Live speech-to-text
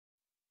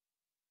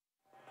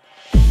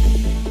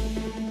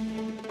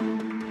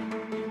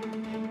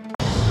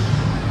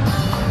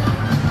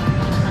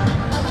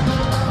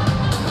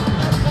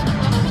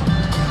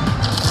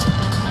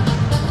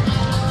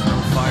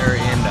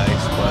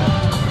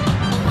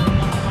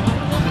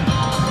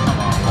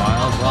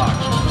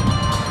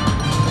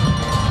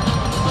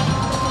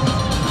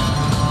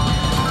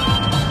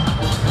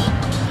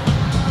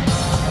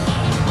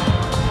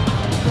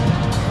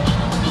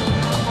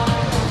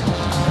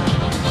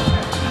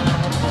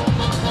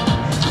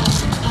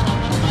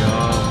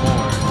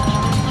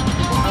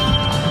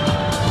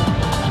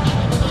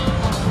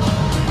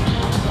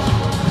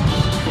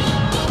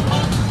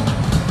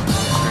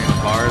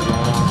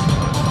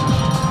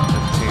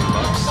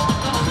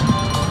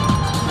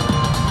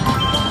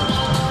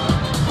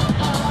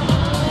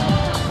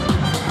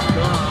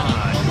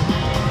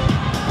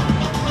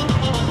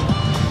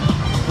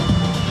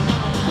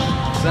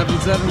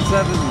7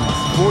 sevens,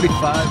 45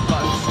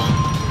 bucks.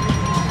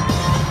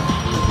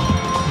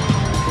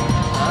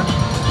 Huh?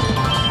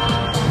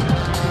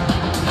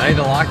 I need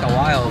to lock the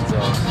wilds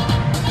though.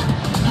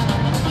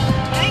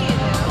 Yeah, you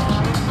do.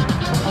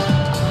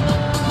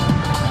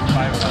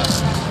 5 bucks.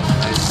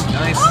 Nice,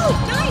 nice. Oh,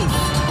 nice!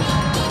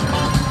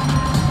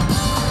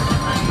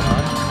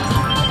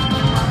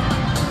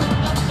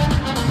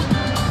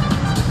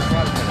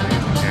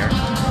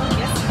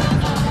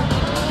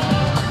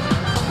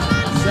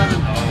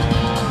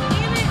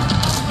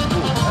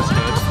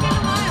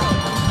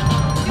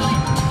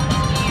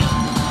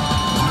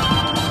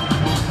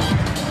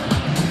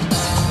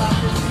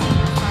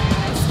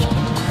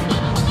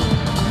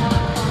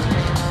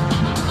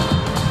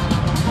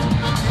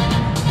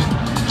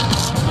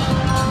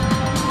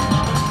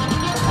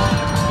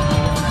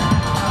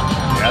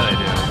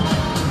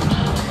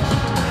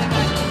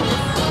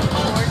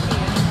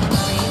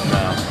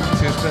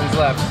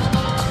 Left.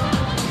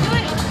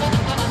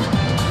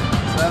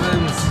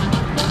 Sevens.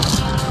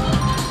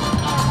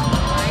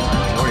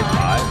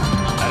 45?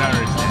 I don't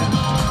understand.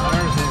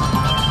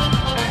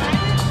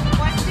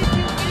 What did you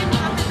get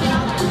 $100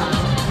 on?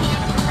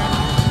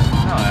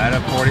 No, I had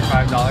a $45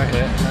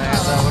 hit and I had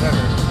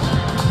whatever.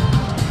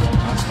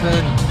 I'll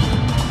spend.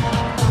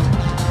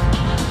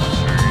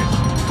 Sure.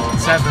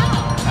 7.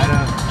 I had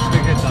a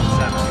big hit on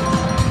 7.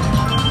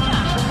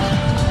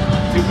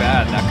 Too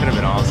bad. That could have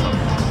been awesome.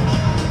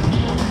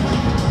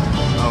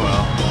 Oh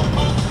well.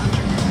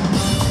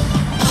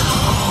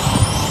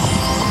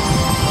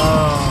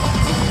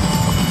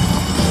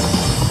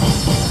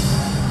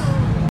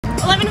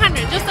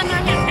 1100, just under a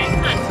hand pay.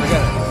 Come on.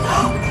 Forget it.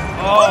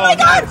 Oh my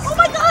god! Nice. Oh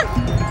my god!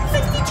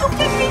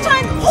 6250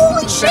 time!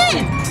 Holy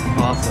shit!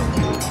 Awesome.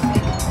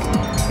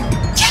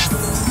 Yes!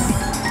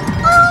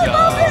 Oh, I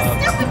love this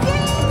stupid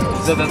game!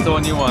 So that's the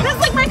one you want?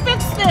 That's like my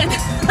 5th spin.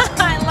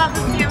 I love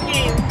this damn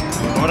game.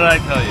 What did I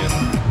tell you?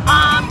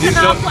 To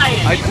not play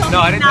it.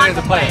 No, I didn't tell you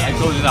to play it. I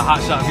told you the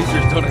hot shot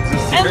features don't exist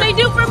here. And they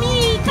do for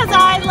me, because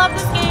I love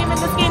this game and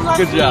this game loves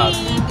me. Good job.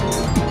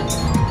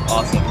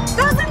 Awesome.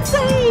 That's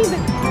insane!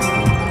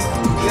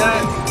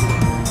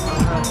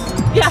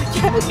 Yeah,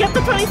 get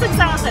the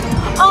 26,000.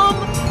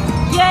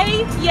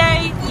 Yay,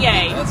 yay,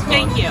 yay. That's fun.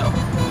 Thank you.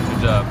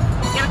 Good job.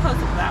 Get a close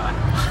up for that one.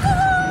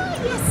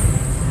 Yes.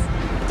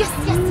 Yes,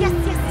 yes, yes,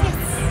 yes, yes.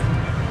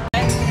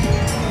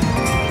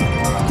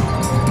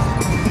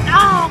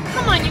 Oh,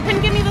 come on, you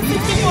couldn't give me the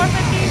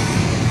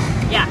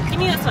 6450? Yeah, give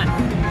me this one.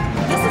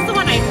 This is the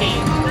one I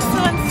hate. This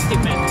one's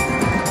stupid.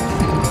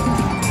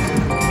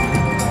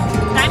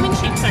 Diamond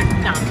shapes are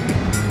dumb.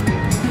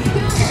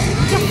 Yes.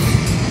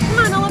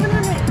 Come on,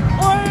 1100.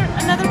 Or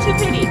another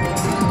 250.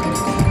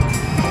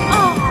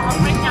 Oh, I'll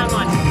break down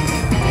one.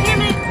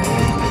 Damn it.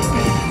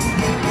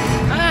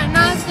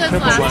 Not as good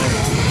as last.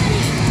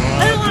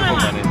 That's what I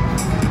want.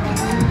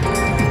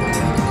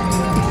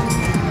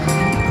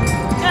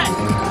 Good.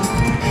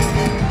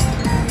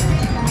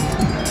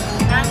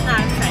 That's not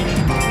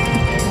exciting.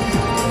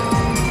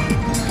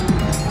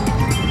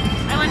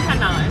 I won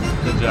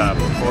 $10. Good job.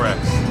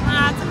 4x.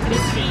 That's a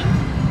pretty screen.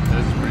 That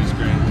is a pretty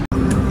screen.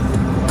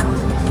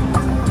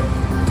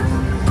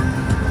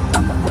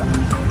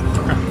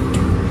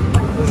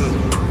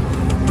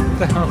 What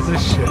the hell is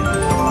this shit?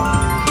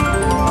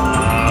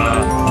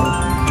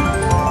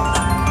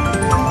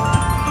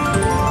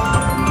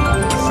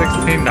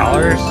 $16?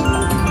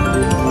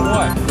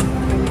 What?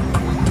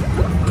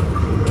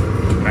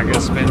 Mega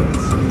spins?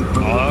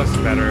 Oh, that looks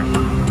better.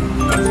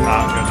 That's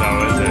not good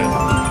though, is it? I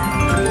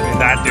mean,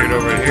 that dude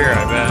over here,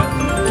 I bet.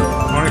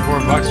 24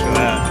 bucks for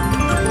that.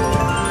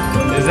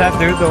 Is that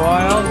dude the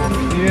wild?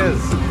 He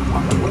is.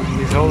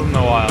 He's holding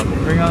the wild.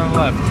 Bring on the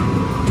left.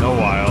 No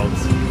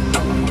wilds.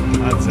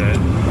 That's it.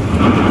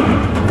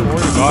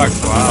 40 bucks,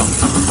 wow.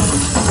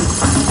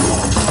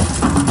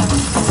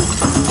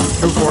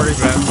 240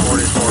 bet,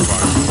 44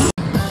 bucks.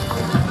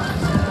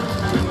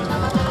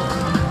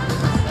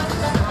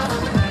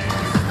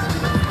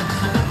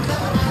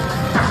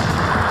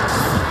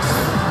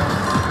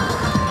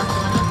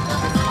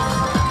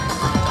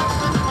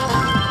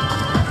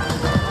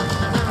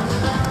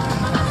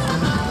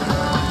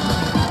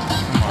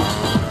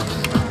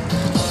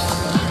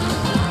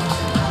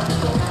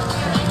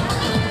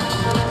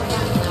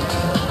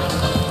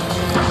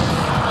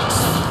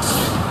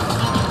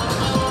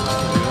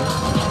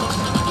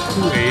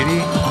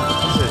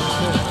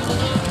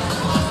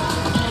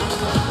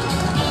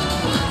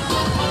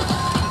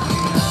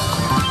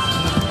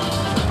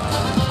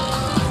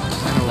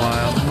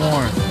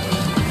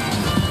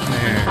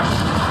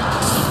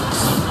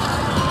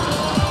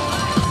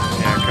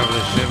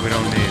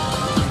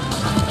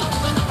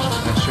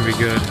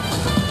 Good.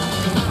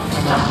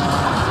 Come on.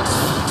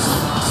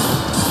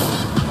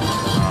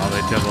 Oh,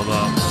 they doubled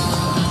up.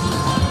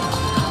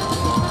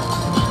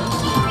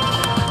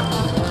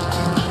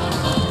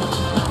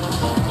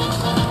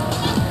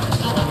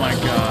 Oh my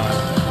god.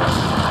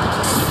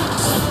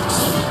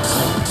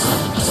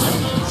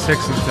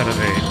 6 instead of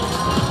 8.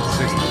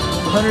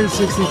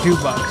 162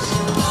 bucks.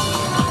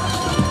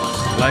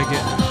 Like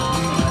it.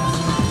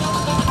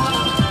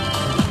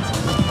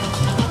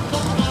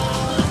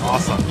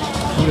 awesome.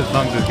 Who would have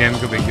thunk this game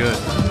could be good?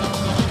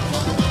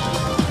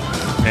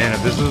 Man,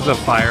 if this was the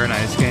fire and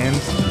ice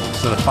games,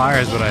 so the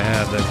fire is what I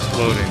had, the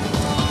exploding.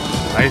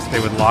 Ice, they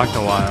would lock the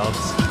wilds.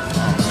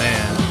 Oh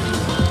man.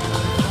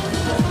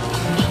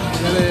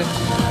 Get it.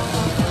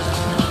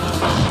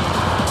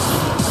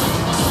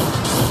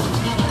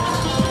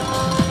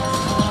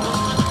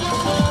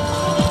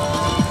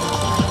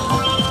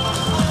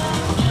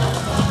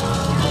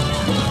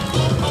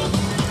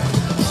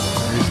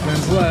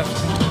 Left.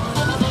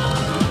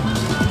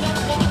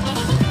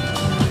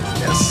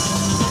 Yes.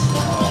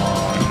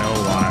 Oh, no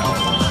wild.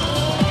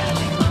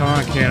 Come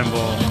on,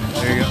 Cannonball.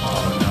 There you go. Oh,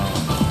 no.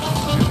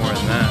 Do more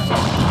than that.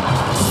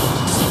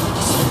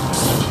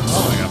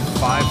 Oh, I got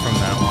 5 from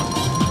that one.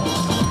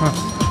 Huh.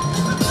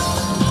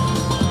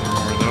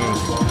 More of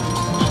those.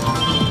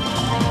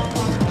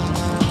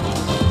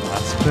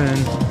 Last spin.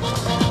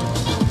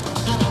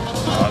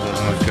 Oh, that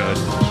doesn't look good.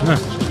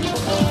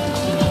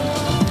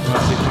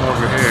 Let's see, come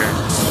over here.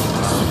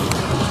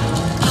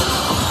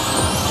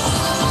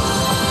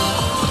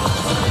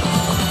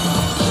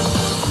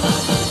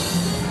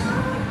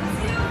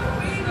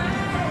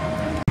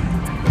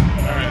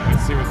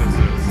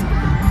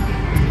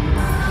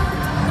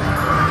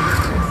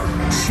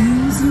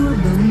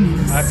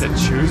 I have to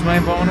choose my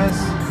bonus?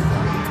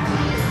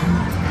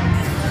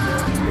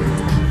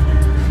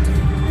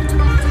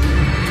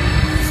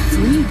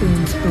 Free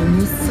games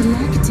bonus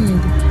selected.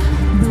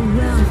 The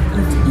wealth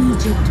of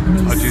Egypt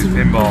may I'll choose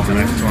pinball in the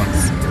next one.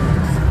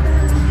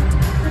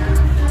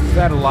 We've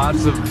had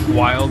lots of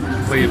wild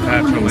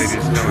Cleopatra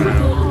ladies coming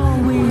out.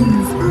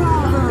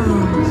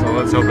 So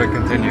let's hope it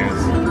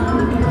continues.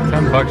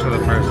 $10 for the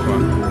first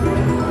one.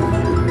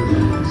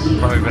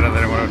 Probably better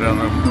than I would have done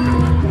them.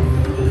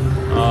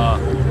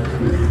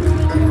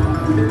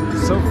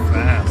 So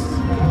fast.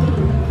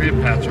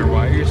 Cleopatra,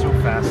 why are you so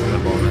fast in the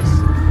bonus?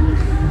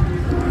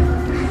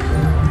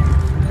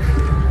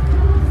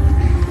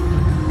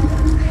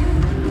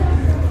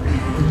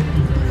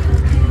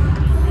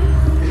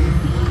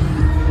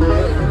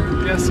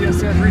 Yes,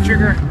 yes, yes,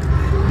 re-trigger.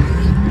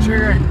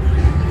 Re-trigger.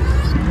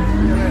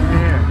 Get it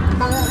here.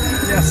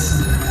 Yes.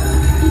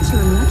 It's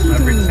your lucky I'm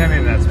day.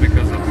 pretending that's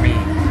because of me.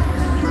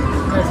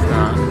 It's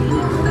not.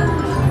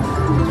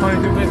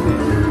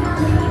 2250.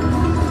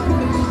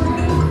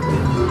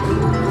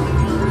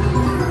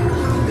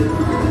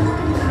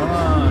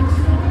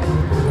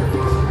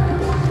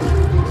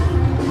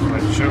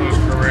 Shows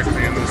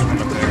correctly in this one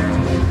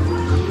apparently.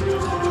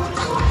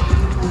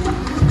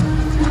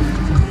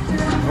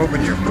 I'm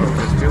hoping you're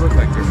focused. You look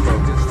like you're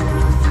focused.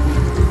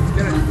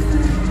 Get it.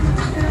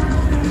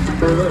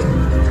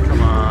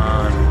 Come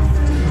on.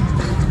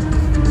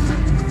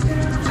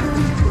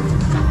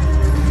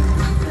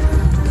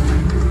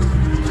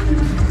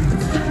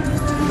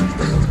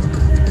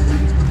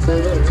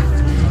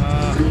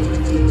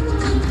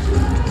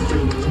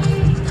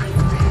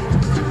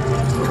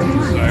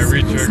 So I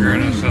re-trigger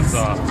and it shuts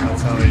off.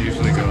 That's how that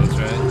usually goes,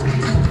 right?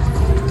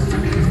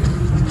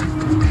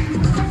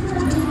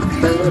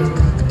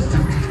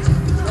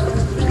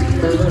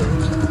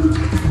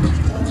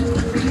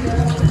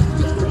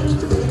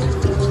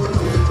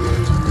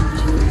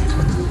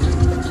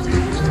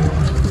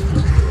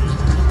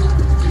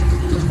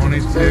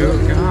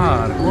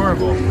 God,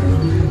 horrible.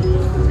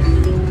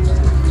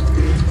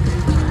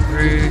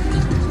 3,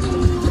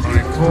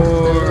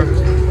 24,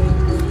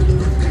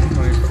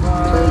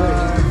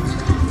 25.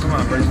 Come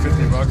on, bring $50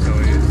 at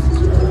least.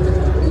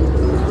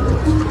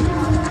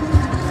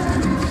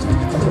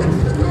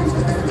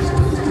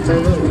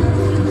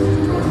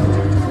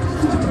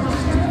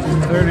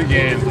 $30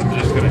 games, I'm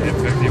just gonna hit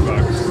 $50.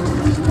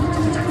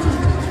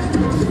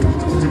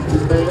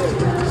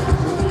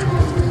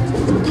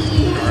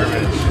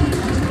 Garbage.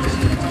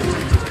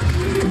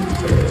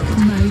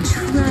 My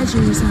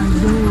treasures are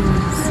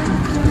yours.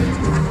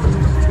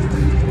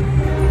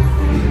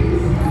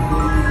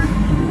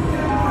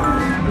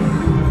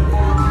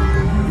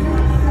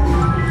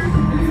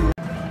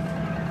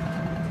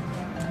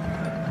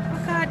 Oh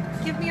God,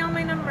 give me all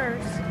my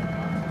numbers.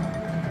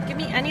 Give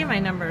me any of my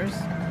numbers.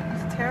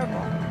 It's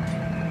terrible.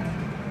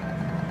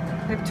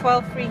 I have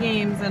 12 free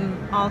games and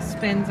all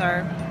spins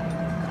are...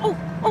 Oh,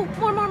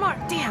 more.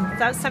 Damn,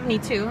 that was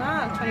 72.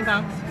 Ah, $20.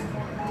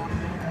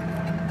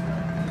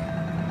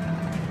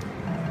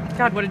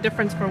 God, what a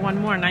difference for one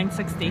more,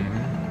 960.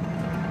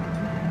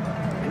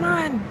 Come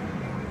on.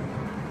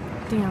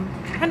 Damn,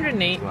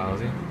 108.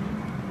 Lousy.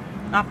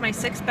 Off my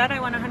 6th bet, I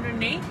won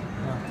 108.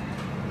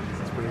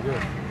 That's pretty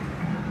good.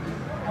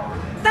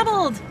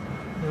 Doubled!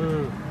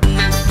 Ooh.